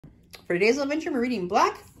For today's little adventure, we're reading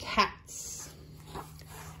Black Cats.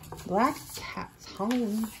 Black Cats,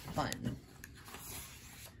 Halloween fun.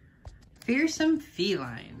 Fearsome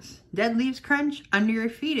felines. Dead leaves crunch under your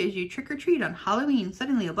feet as you trick or treat on Halloween.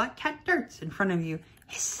 Suddenly a black cat darts in front of you.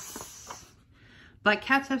 Hiss. Black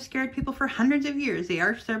cats have scared people for hundreds of years. They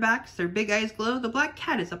arch their backs, their big eyes glow. The black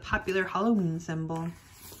cat is a popular Halloween symbol.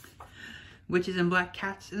 Witches and black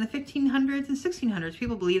cats. In the 1500s and 1600s,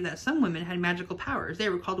 people believed that some women had magical powers. They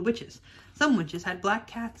were called witches. Some witches had black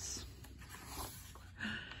cats.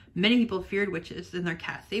 Many people feared witches and their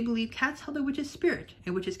cats. They believed cats held a witch's spirit.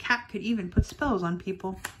 A witch's cat could even put spells on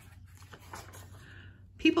people.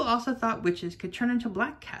 People also thought witches could turn into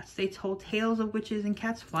black cats. They told tales of witches and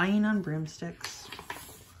cats flying on broomsticks.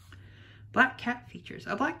 Black cat features.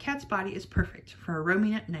 A black cat's body is perfect for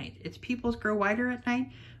roaming at night. Its pupils grow wider at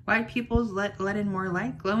night. Wide pupils let in more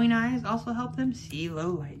light. Glowing eyes also help them see low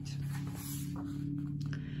light.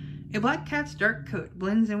 A black cat's dark coat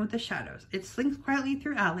blends in with the shadows. It slinks quietly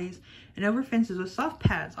through alleys and over fences with soft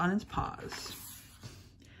pads on its paws.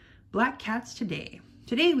 Black cats today.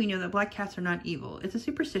 Today we know that black cats are not evil. It's a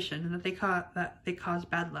superstition that they cause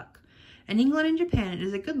bad luck. In England and Japan, it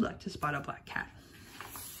is a good luck to spot a black cat.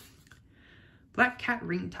 Black cat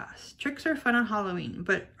ring toss. Tricks are fun on Halloween,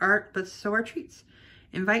 but so are treats.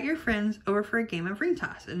 Invite your friends over for a game of ring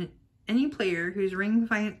toss, and any player whose ring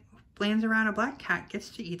lands around a black cat gets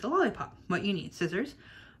to eat the lollipop. What you need: scissors,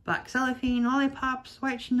 black cellophane, lollipops,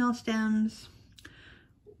 white chenille stems,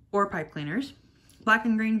 or pipe cleaners, black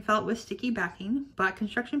and green felt with sticky backing, black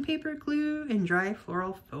construction paper, glue, and dry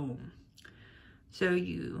floral foam. So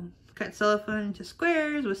you cut cellophane into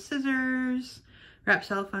squares with scissors, wrap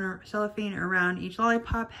cellophane around each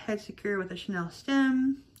lollipop, head secure with a chenille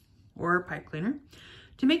stem or pipe cleaner.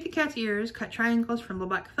 To make the cat's ears, cut triangles from the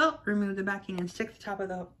black felt, remove the backing and stick to the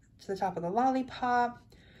top of the lollipop.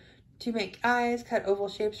 To make eyes, cut oval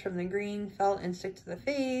shapes from the green felt and stick to the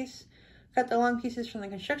face. Cut the long pieces from the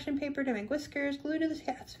construction paper to make whiskers, glue to the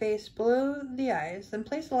cat's face below the eyes, then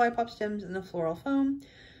place the lollipop stems in the floral foam.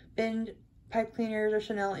 Bend pipe cleaners or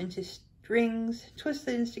chenille into rings, twist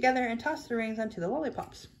the ends together, and toss the rings onto the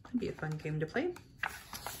lollipops. That'd be a fun game to play.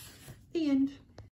 The end.